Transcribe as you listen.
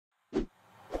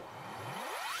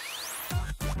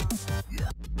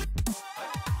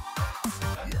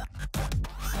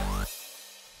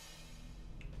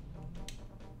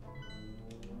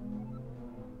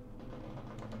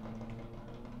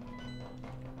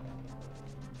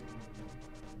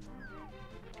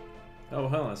Oh,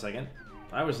 hold on a second.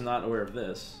 I was not aware of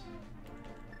this.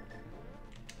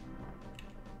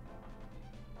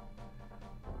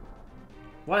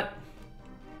 What?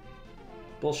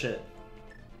 Bullshit.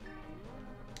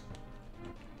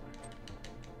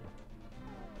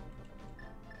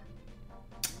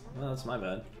 Well, that's my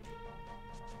bad.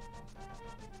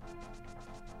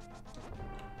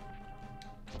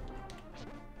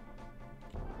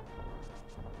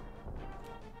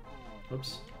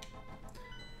 Oops.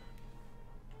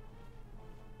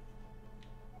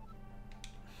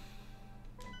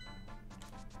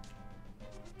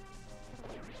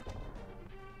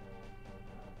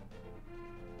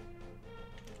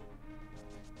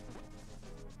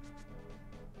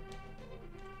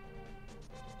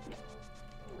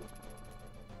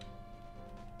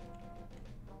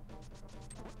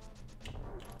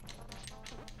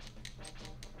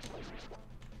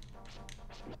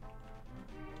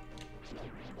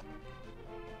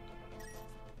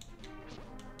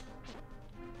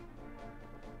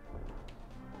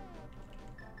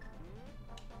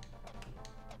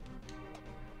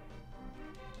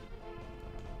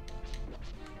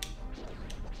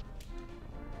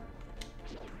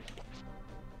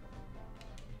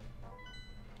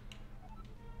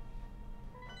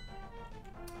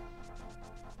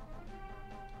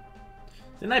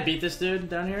 Didn't I beat this dude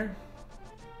down here?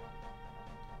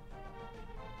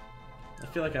 I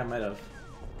feel like I might have.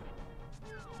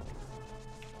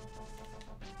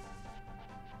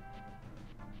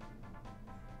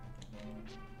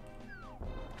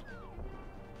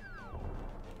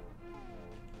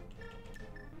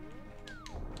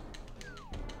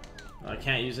 Oh, I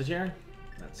can't use it here?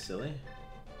 That's silly.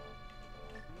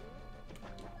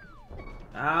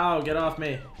 Ow, get off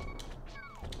me.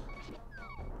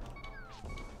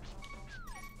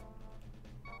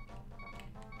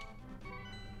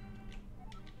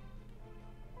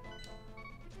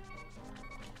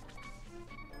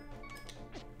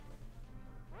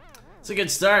 It's a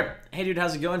good start. Hey dude,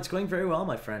 how's it going? It's going very well,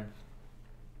 my friend.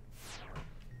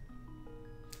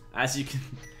 As you can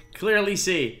clearly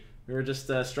see, we were just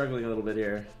struggling a little bit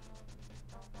here.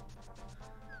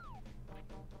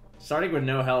 Starting with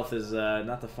no health is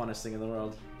not the funnest thing in the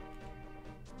world.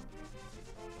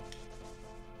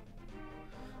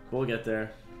 We'll get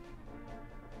there.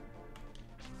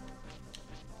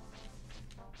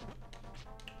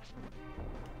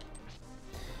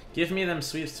 Give me them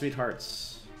sweet, sweet hearts.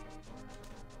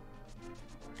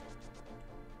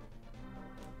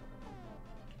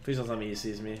 Please don't tell me he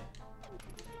sees me.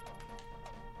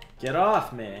 Get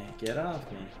off me! Get off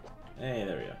me. Hey,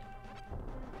 there we go.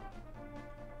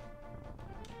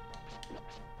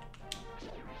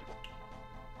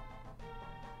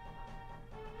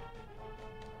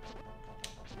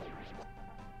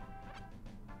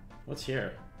 What's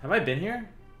here? Have I been here?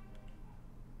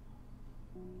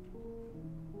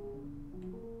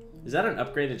 Is that an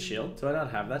upgraded shield? Do I not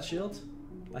have that shield?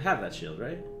 I have that shield,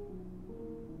 right?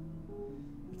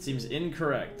 Seems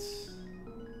incorrect.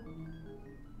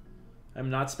 I'm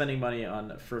not spending money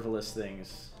on frivolous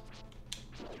things.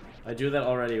 I do that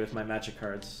already with my magic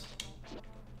cards.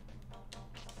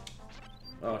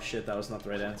 Oh shit, that was not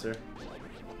the right answer.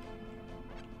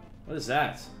 What is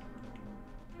that?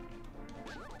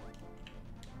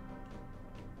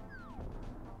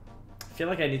 I feel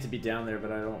like I need to be down there,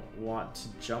 but I don't want to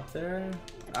jump there.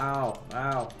 Ow,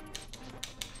 ow.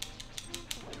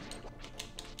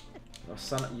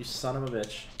 Oh, you son of a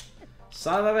bitch.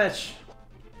 Son of a bitch!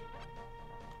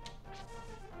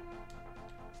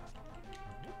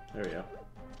 There we go.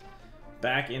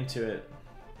 Back into it.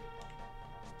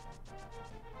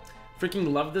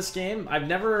 Freaking love this game. I've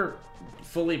never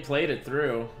fully played it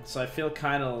through, so I feel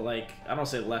kind of like, I don't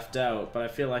say left out, but I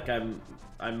feel like I'm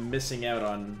missing out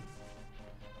on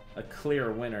a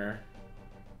clear winner.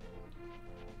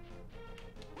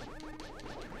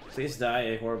 Please die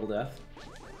a horrible death.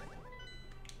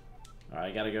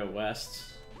 Alright, I gotta go west.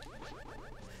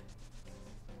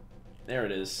 There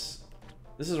it is.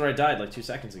 This is where I died like 2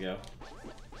 seconds ago.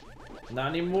 Not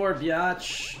anymore,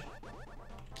 biatch!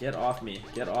 Get off me,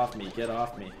 get off me, get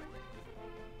off me.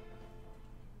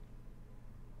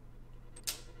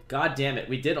 God damn it,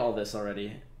 we did all this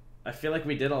already. I feel like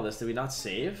we did all this. Did we not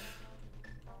save?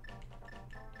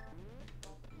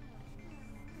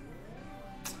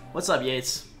 What's up,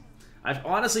 Yates? I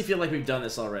honestly feel like we've done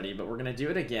this already, but we're gonna do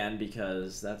it again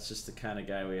because that's just the kind of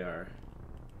guy we are.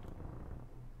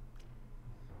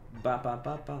 Bop, bop,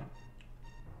 bop, bop.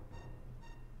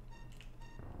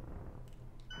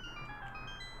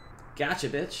 Gotcha,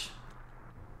 bitch.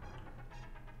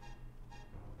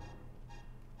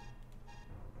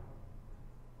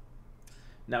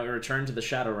 Now we return to the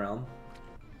Shadow Realm.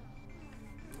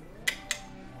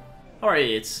 Alright,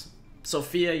 Yates.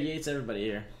 Sophia, Yates, everybody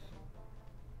here.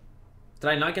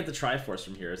 Did I not get the Triforce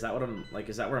from here? Is that what I'm like?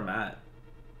 Is that where I'm at?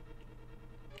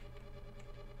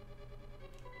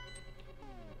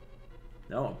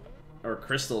 No, or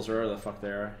crystals, or whatever the fuck they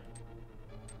are.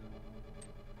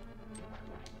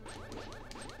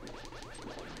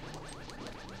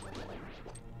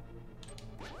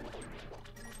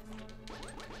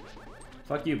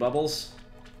 Fuck you, Bubbles.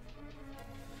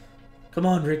 Come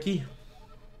on, Ricky.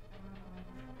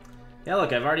 Yeah,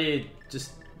 look, I've already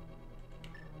just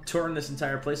torn this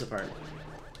entire place apart.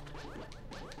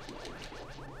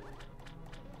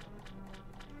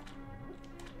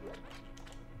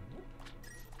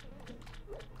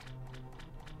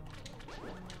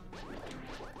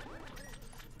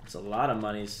 It's a lot of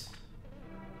monies.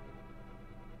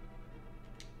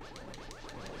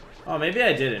 Oh, maybe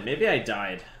I didn't. Maybe I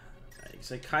died.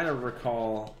 Because I kind of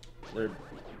recall there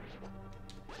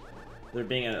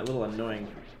being a little annoying.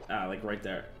 Ah, like right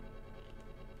there.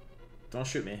 Don't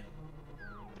shoot me.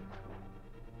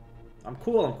 I'm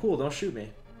cool, I'm cool. Don't shoot me.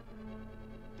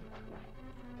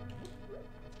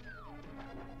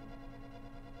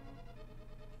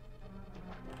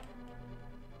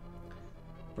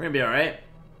 We're gonna be alright.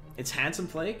 It's handsome,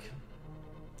 Flake?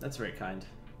 That's very kind.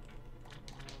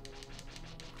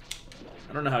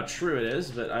 I don't know how true it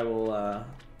is, but I will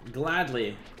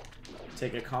gladly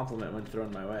take a compliment when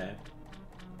thrown my way.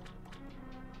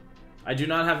 I do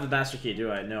not have the master key,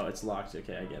 do I? No, it's locked.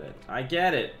 Okay, I get it. I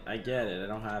get it. I get it. I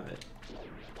don't have it.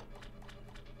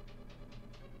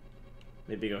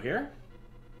 Maybe go here?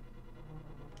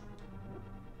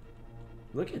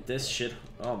 Look at this shit.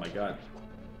 Oh my god.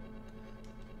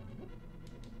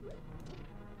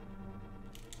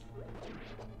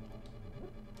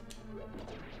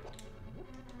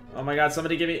 Oh my god,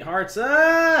 somebody give me hearts.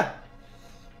 Ah!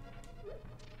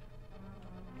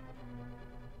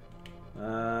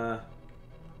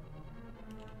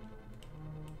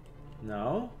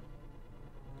 No?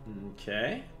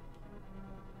 Okay.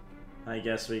 I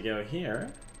guess we go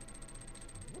here.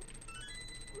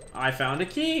 I found a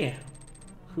key!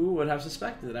 Who would have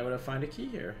suspected that I would have found a key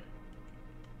here?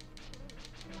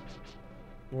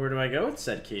 Where do I go with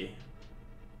said key?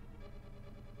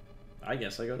 I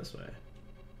guess I go this way.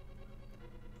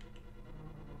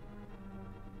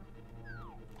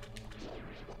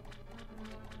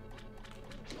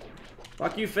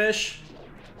 Fuck you, fish!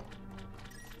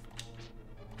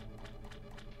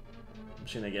 I'm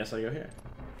just gonna guess I go here.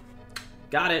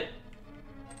 Got it!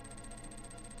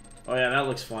 Oh yeah, that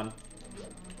looks fun.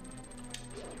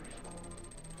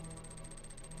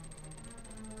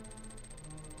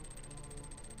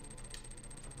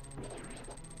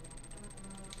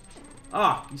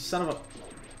 Ah, you son of a...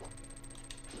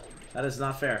 That is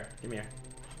not fair. Give me here.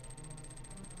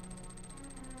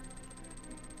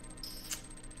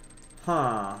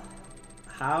 Huh.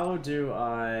 How do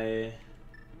I...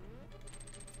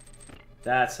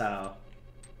 That's how.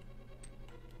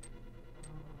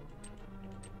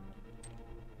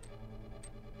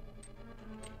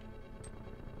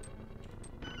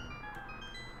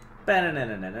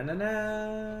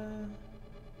 Ba-na-na-na-na-na-na.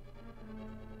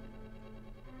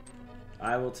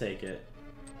 I will take it.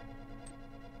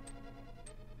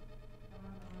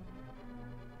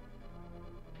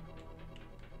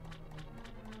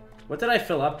 What did I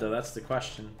fill up, though? That's the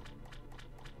question.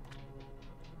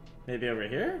 Maybe over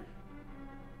here?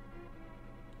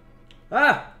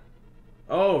 Ah!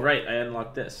 Oh, right. I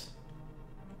unlocked this.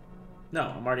 No,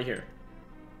 I'm already here.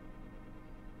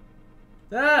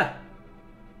 Ah!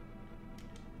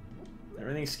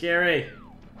 Everything's scary.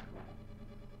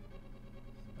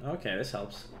 Okay, this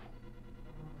helps.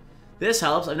 This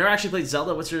helps. I've never actually played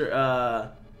Zelda. What's your,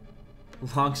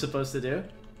 long supposed to do?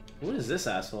 What is this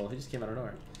asshole? He just came out of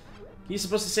nowhere. He's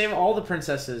supposed to save all the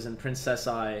princesses and Prince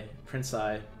I.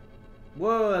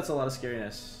 Whoa, that's a lot of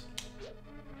scariness.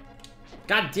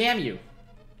 God damn you!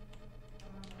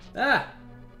 Ah!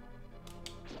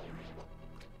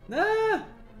 Ah!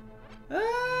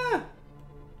 Ah!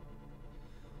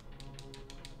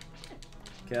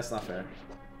 Okay, that's not fair.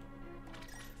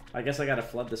 I guess I gotta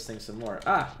flood this thing some more.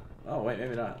 Ah! Oh, wait,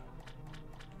 maybe not.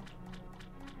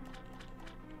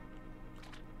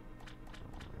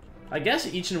 I guess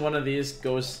each and one of these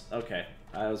goes... Okay,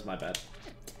 that was my bad.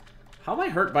 How am I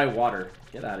hurt by water?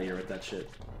 Get out of here with that shit.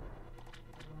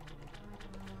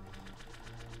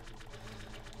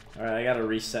 Alright, I gotta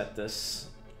reset this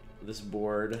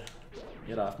board.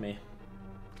 Get off me.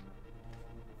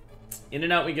 In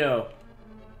and out we go.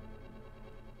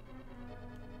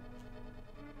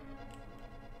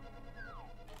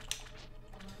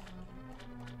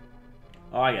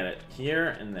 Oh, I get it.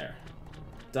 Here and there.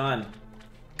 Done.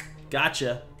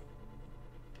 Gotcha.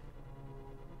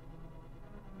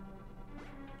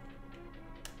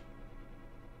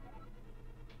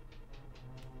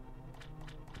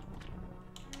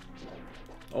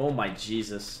 Oh my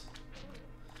Jesus.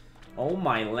 Oh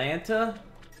my Lanta.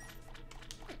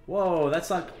 Whoa, that's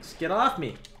not... Get off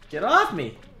me. Get off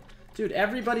me. Dude,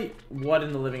 everybody... What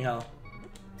in the living hell?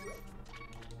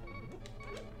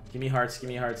 Give me hearts, give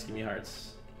me hearts, give me hearts.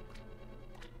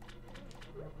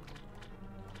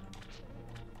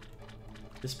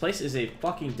 This place is a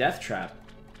fucking death trap.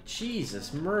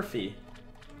 Jesus, Murphy.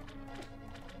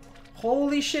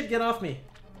 Holy shit, get off me.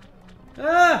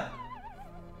 Ah!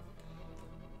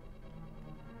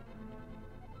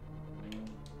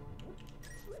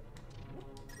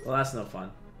 Well, that's no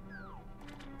fun.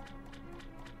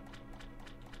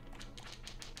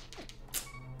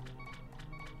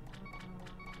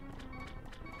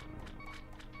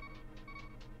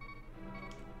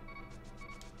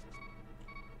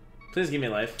 Please give me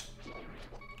life.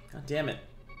 God damn it.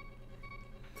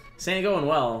 This ain't going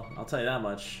well, I'll tell you that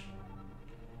much.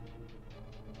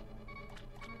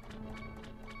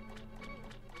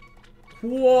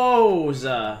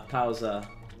 Whoa-za, pausa.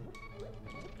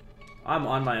 I'm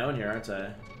on my own here, aren't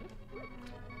I?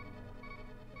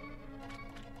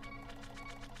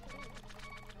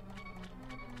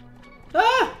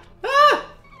 Ah! Ah!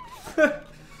 Give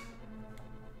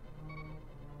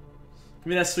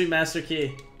me that sweet master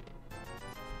key.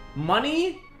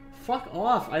 Money? Fuck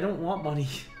off. I don't want money.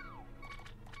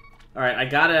 Alright, I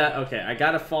gotta... Okay, I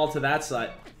gotta fall to that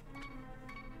side.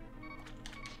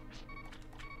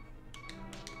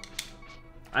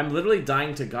 I'm literally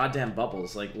dying to goddamn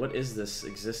bubbles. Like, what is this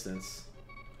existence?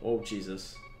 Oh,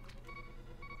 Jesus.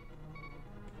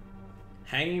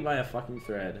 Hanging by a fucking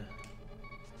thread.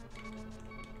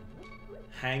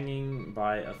 Hanging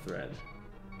by a thread.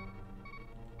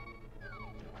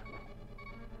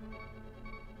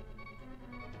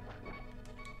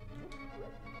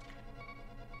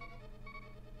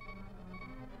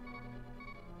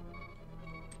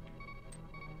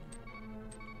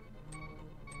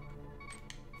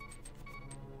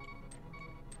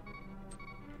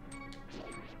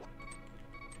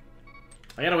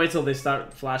 I gotta wait till they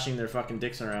start flashing their fucking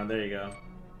dicks around. There you go.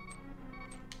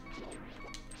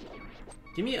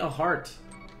 Give me a heart.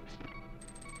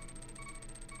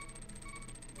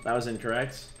 That was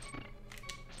incorrect.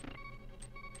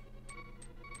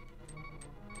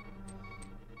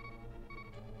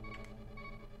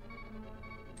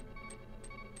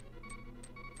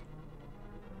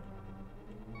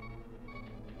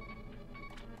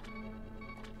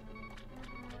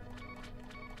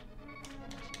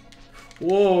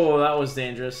 Whoa, that was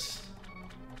dangerous.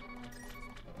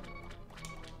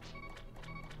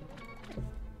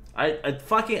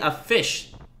 A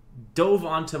fish dove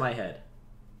onto my head.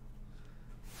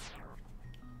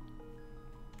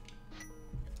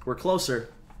 We're closer.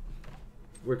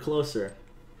 We're closer.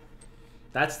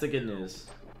 That's the good news.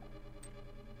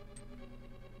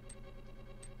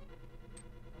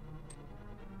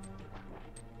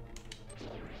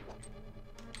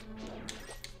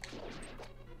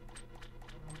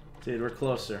 Dude, we're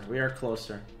closer. We are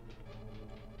closer.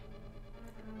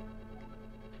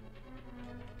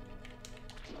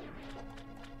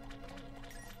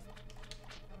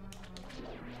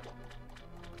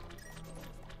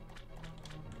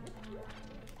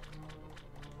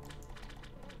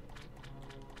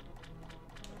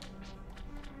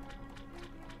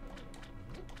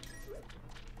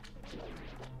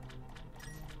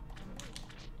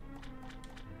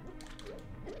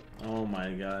 Oh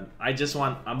my god.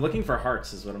 I'm looking for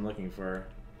hearts is what I'm looking for.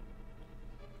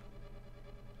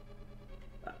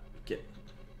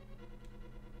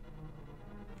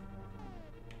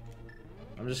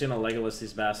 I'm just gonna Legolas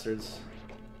these bastards.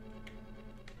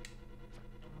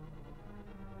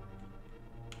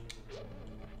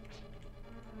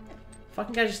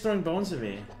 Fucking guy just throwing bones at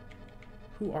me.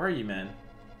 Who are you, man?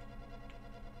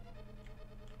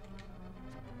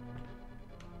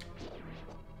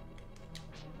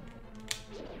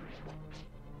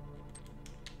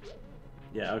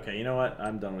 Yeah, okay, you know what?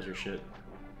 I'm done with your shit.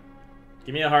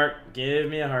 Give me a heart. Give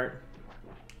me a heart.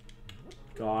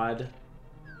 God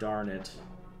darn it.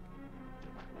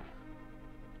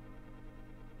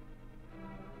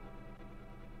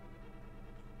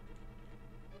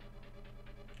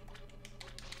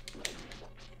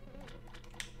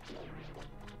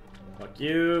 Fuck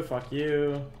you, fuck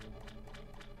you.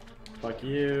 Fuck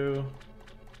you.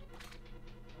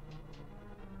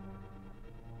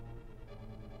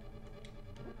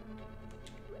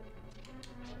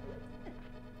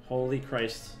 Holy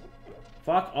Christ.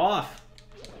 Fuck off!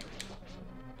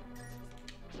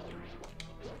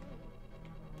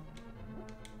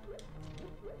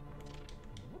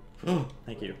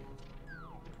 Thank you.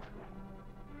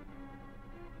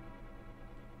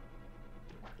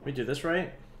 We do this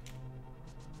right?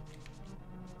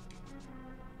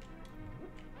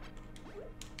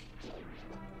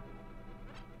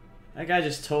 That guy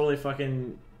just totally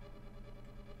fucking...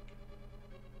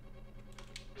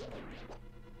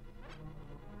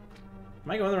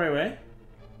 Am I going the right way?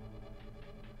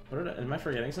 What did am I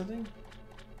forgetting something?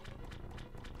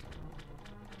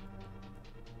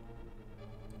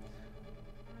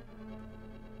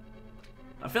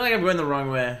 I feel like I'm going the wrong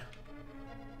way.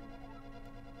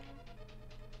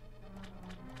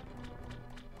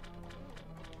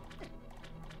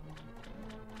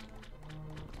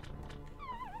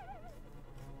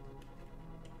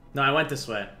 No, I went this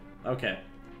way. Okay.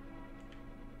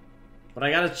 What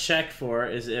I gotta check for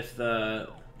is if the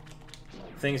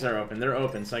things are open. They're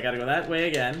open, so I gotta go that way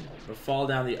again, but fall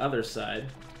down the other side.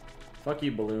 Fuck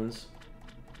you, balloons.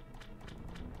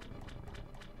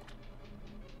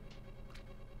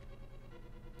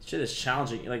 Shit is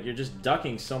challenging. Like, you're just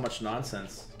ducking so much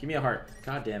nonsense. Give me a heart.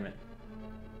 God damn it.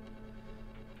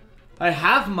 I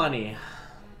have money.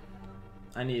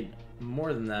 I need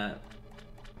more than that.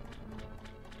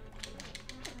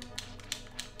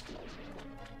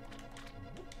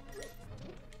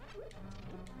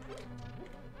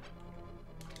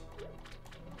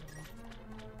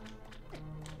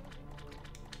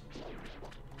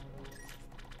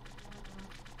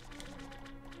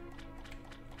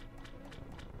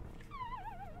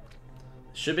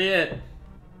 Should be it.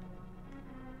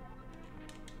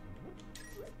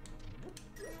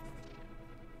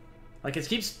 Like, it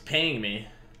keeps paying me.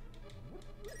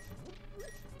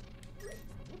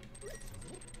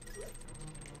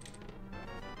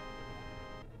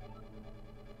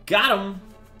 Got him.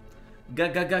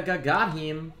 Got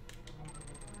him.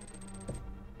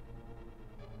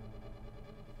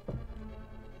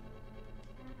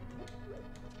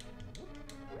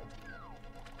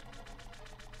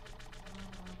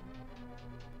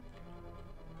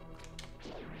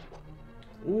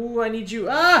 Ooh, I need you.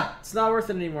 Ah! It's not worth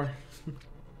it anymore.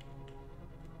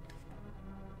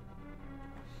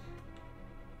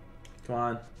 Come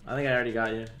on. I think I already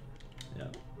got you. Yeah.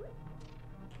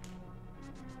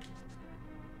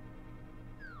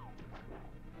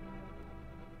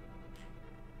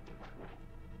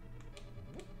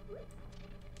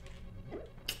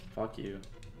 Fuck you.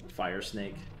 Fire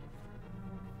snake.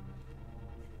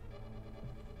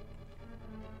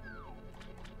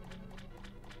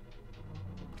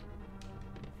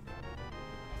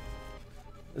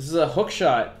 This is a hook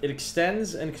shot. It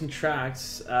extends and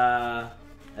contracts,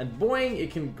 and boing,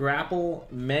 it can grapple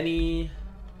many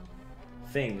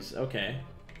things. Okay.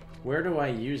 Where do I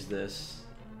use this?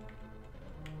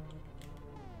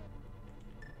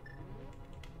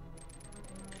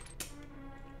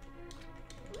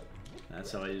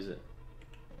 That's how I use it.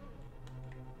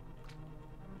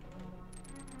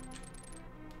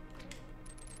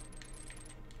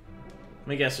 Let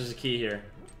me guess, there's a key here.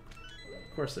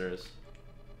 Of course there is.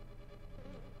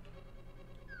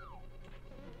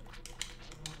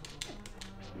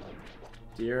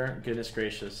 Dear goodness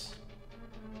gracious.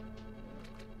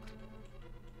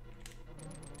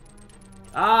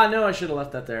 Ah, no, I should have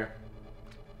left that there.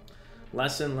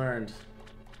 Lesson learned.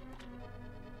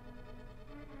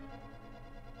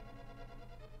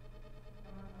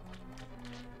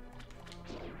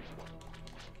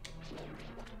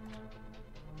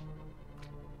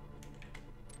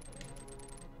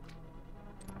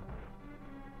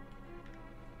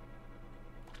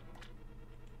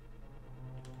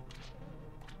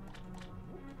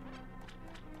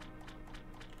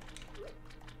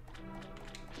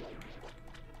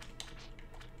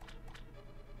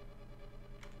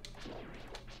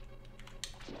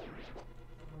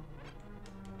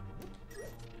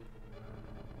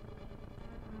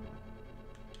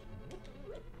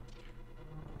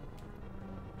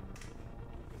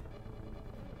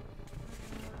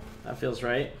 That feels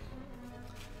right.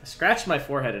 I scratched my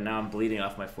forehead and now I'm bleeding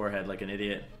off my forehead like an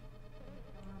idiot.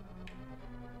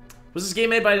 Was this game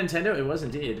made by Nintendo? It was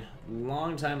indeed.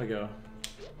 Long time ago.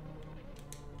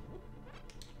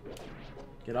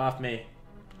 Get off me.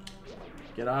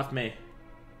 Get off me.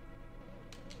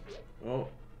 Oh.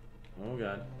 Oh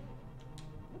god.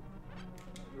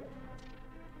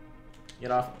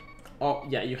 Get off. Oh,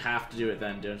 yeah, you have to do it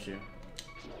then, don't you?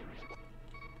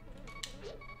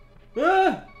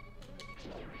 Ah!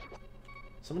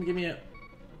 Someone give me a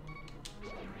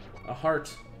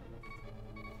heart.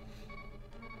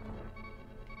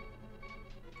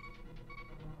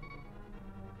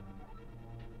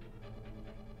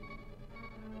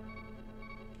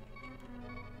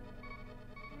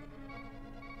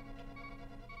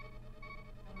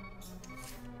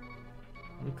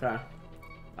 Okay.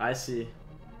 I see.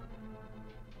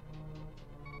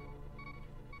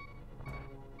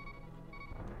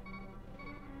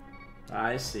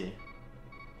 I see.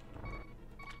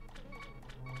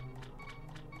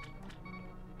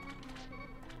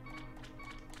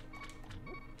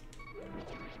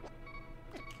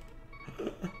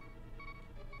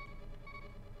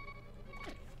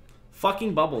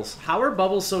 Fucking Bubbles. How are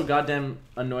Bubbles so goddamn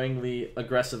annoyingly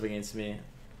aggressive against me?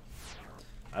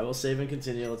 I will save and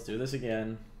continue. Let's do this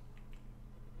again.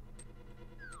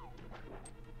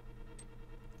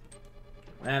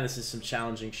 Man, this is some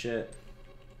challenging shit.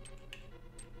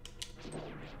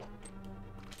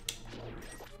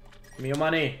 Give me your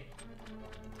money.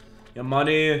 Your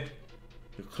money.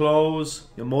 Your clothes.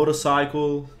 Your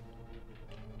motorcycle.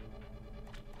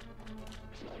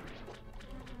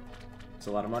 It's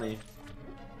a lot of money.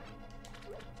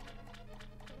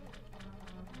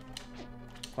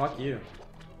 Fuck you.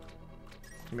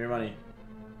 Give me your money.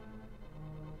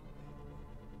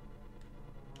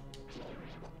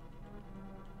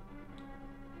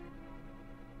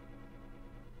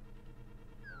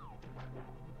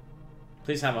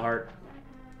 Please have a heart.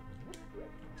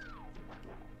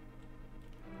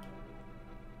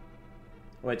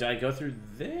 Wait, do I go through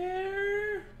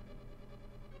there?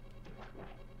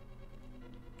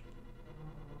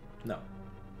 No.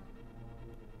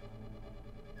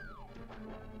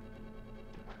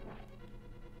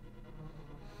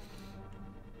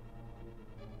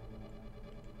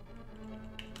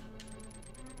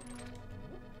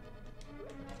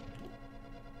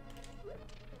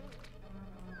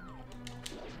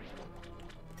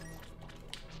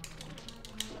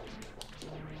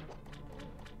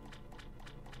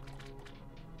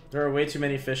 There are way too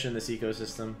many fish in this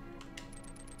ecosystem.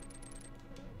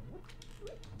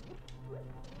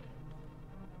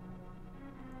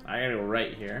 I gotta go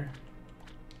right here.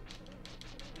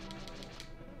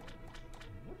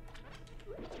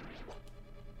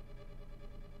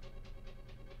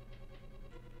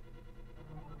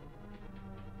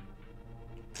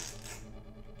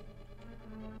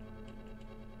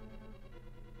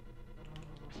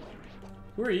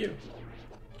 Who are you?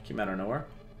 Came out of nowhere.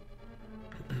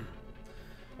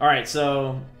 Alright,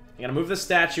 so I gotta move the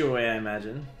statue away, I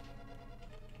imagine.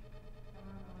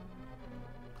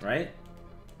 Right?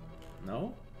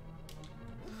 No?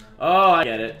 Oh, I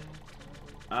get it.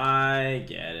 I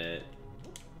get it.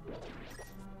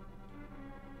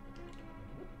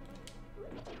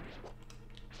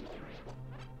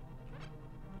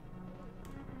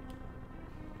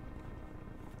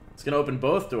 It's gonna open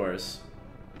both doors.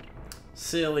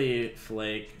 Silly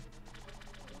Flake.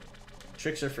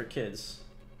 Tricks are for kids.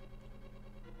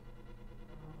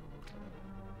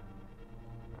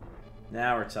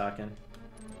 Now we're talking.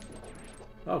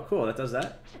 Oh, cool. That does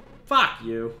that. Fuck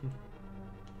you.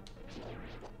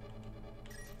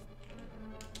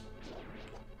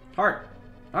 Heart.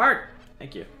 Heart.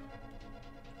 Thank you.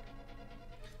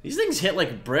 These things hit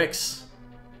like bricks.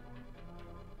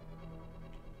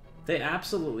 They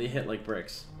absolutely hit like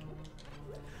bricks.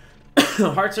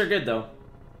 Hearts are good, though.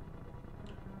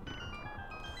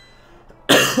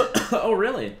 Oh,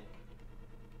 really?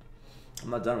 I'm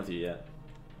not done with you yet.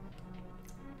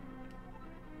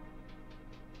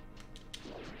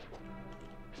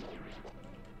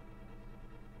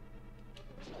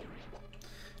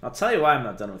 I'll tell you why I'm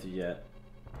not done with you yet.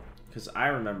 Because I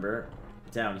remember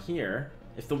down here,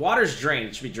 if the water's drained,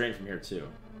 it should be drained from here too.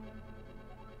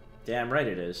 Damn right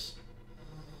it is.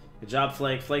 Good job,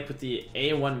 Flake. Flake with the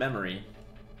A1 memory.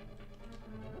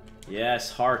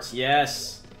 Yes, hearts,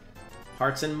 yes.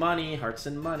 Hearts and money, hearts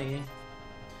and money.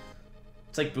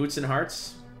 It's like boots and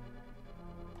hearts.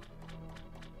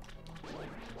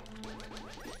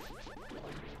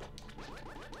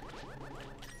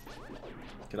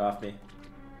 Get off me.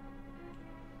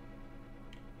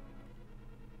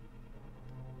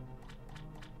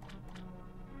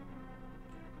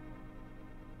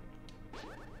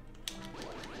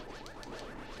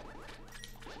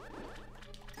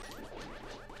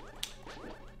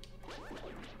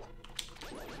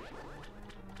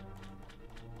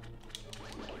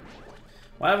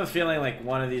 Well, I have a feeling like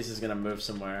one of these is gonna move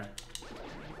somewhere.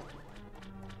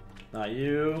 Not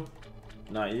you.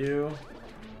 Not you.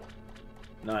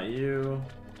 Not you.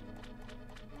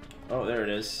 Oh, there it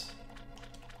is.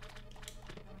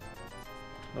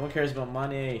 No one cares about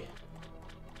money.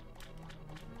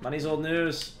 Money's old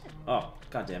news. Oh,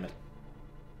 god damn it.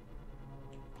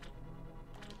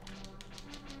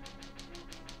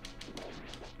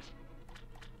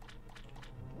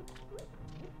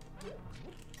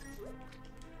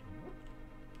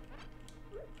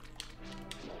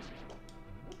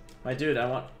 My dude, I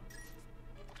want...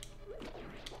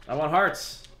 I want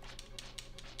hearts.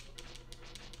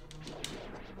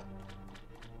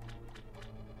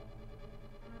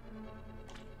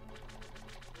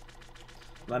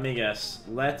 Let me guess.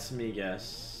 Let me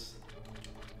guess.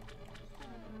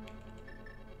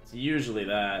 It's usually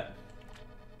that.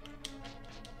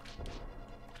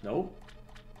 Nope.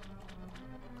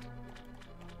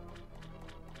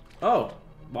 Oh,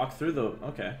 walk through the...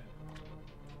 Okay.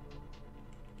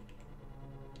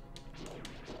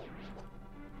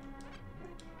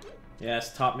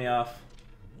 Yes, top me off.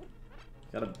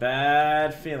 Got a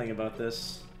bad feeling about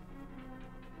this.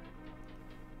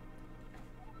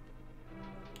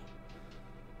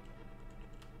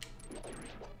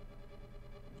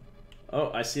 Oh,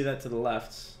 I see that to the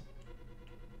left.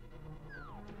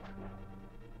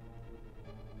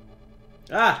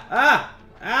 Ah! Ah!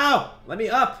 Ow! Let me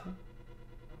up!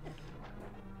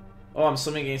 Oh, I'm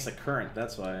swimming against the current,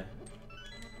 that's why.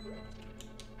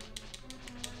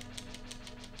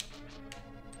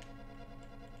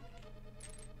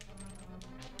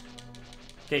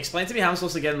 Okay, explain to me how I'm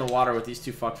supposed to get in the water with these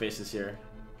two fuckfaces here.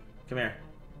 Come here.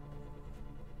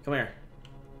 Come here.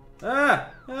 Ah!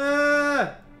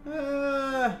 Ah!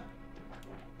 Ah!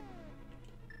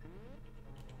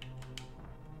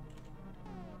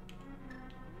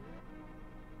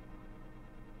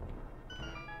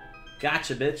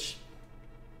 Gotcha, bitch.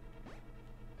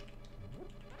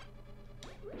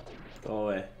 Go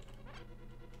away.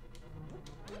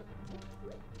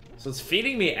 So it's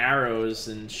feeding me arrows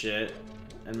and shit.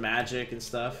 And magic and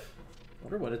stuff. I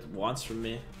wonder what it wants from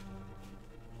me.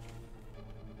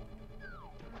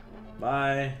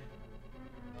 Bye.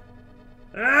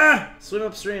 Ah! Swim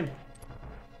upstream.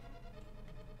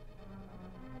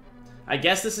 I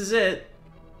guess this is it.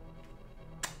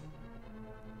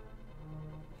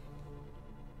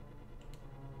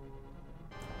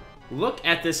 Look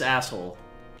at this asshole.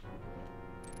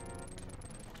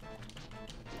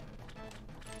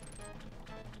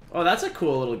 Oh, that's a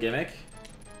cool little gimmick.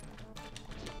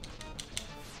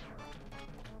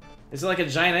 Is it like a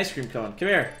giant ice cream cone? Come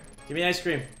here. Give me ice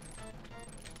cream.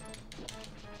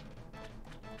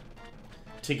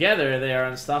 Together, they are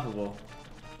unstoppable.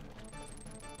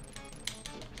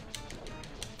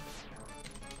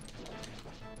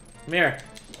 Come here.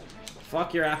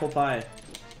 Fuck your apple pie.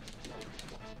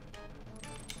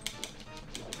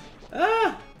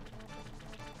 Ah!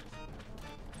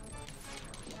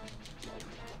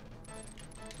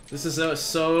 This is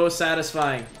so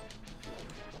satisfying.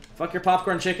 Fuck your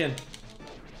popcorn chicken.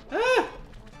 Ah!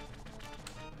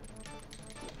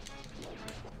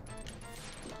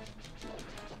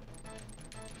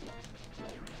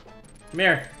 Come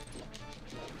here.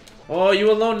 Oh, you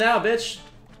alone now, bitch.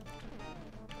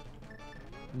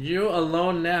 You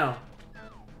alone now.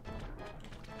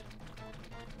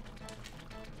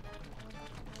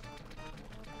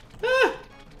 Ah!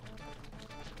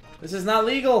 This is not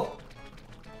legal.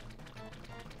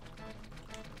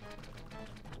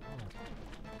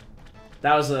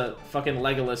 That was a fucking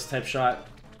Legolas type shot.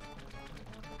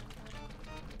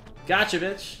 Gotcha,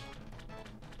 bitch.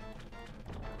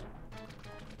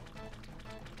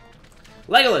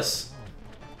 Legolas!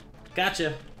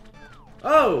 Gotcha.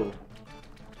 Oh!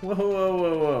 Whoa, whoa,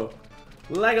 whoa, whoa.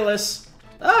 Legolas!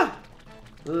 Ah!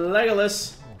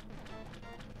 Legolas!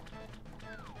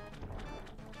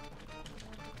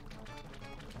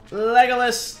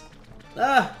 Legolas!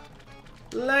 Ah!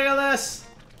 Legolas!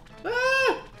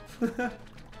 Ah!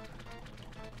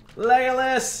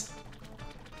 Legolas!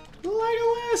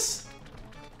 Legolas!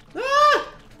 Ah!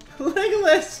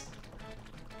 Legolas!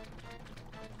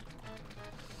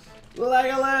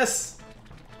 Legolas!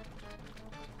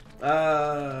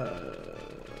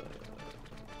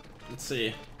 Let's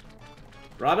see.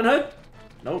 Robin Hood?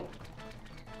 Nope.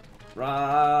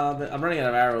 Robin... I'm running out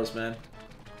of arrows, man.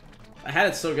 I had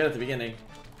it so good at the beginning.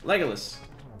 Legolas.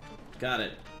 Got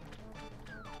it.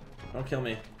 Don't kill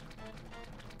me.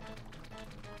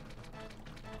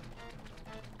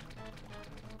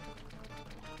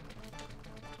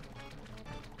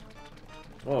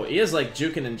 Whoa, he is like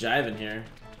juking and jiving here.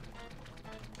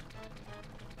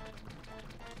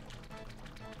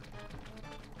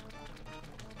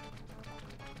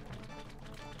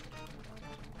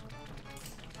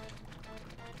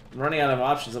 I'm running out of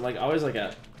options. I'm like always like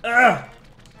a... Ugh!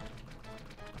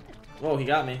 Whoa, he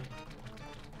got me.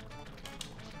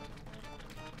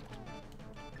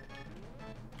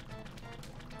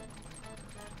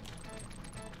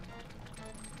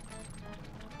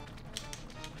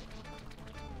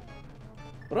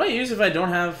 What do I use if I don't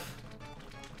have...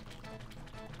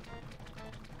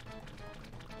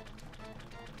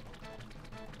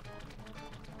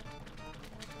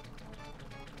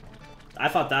 I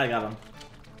thought that got him.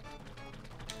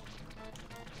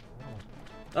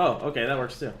 Oh, okay, that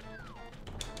works too.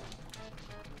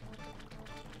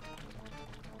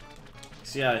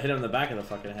 So yeah, hit him in the back of the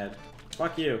fucking head.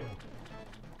 Fuck you.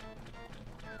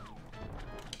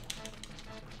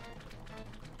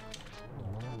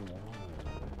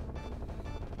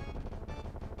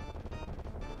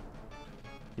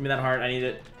 Give me that heart, I need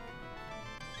it.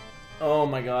 Oh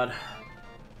my god.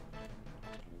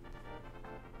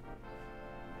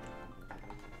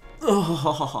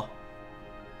 Oh.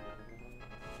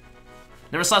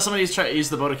 Never saw somebody try to use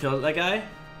the bow to kill that guy.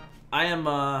 I am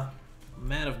a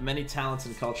man of many talents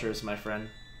and cultures, my friend.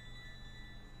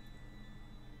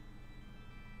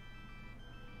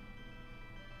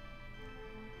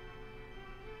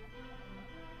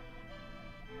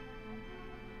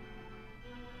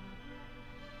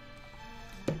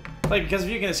 Like, because if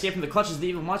you can escape from the clutches of the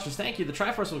evil monsters, thank you. The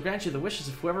Triforce will grant you the wishes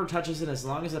of whoever touches it as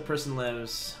long as that person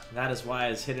lives. That is why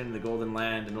it's hidden in the Golden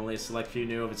Land, and only a select few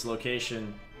knew of its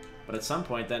location. But at some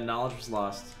point, that knowledge was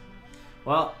lost.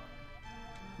 Well,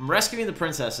 I'm rescuing the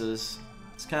princesses.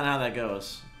 It's kind of how that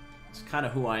goes. It's kind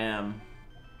of who I am.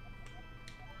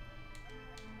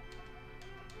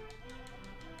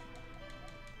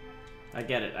 I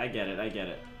get it, I get it, I get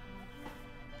it.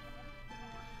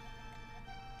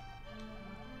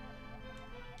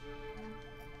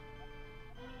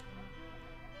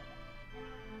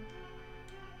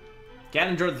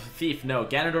 Ganondorf the Thief, no.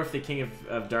 Ganondorf the King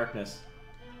of Darkness.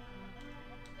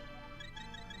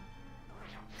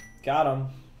 Got him.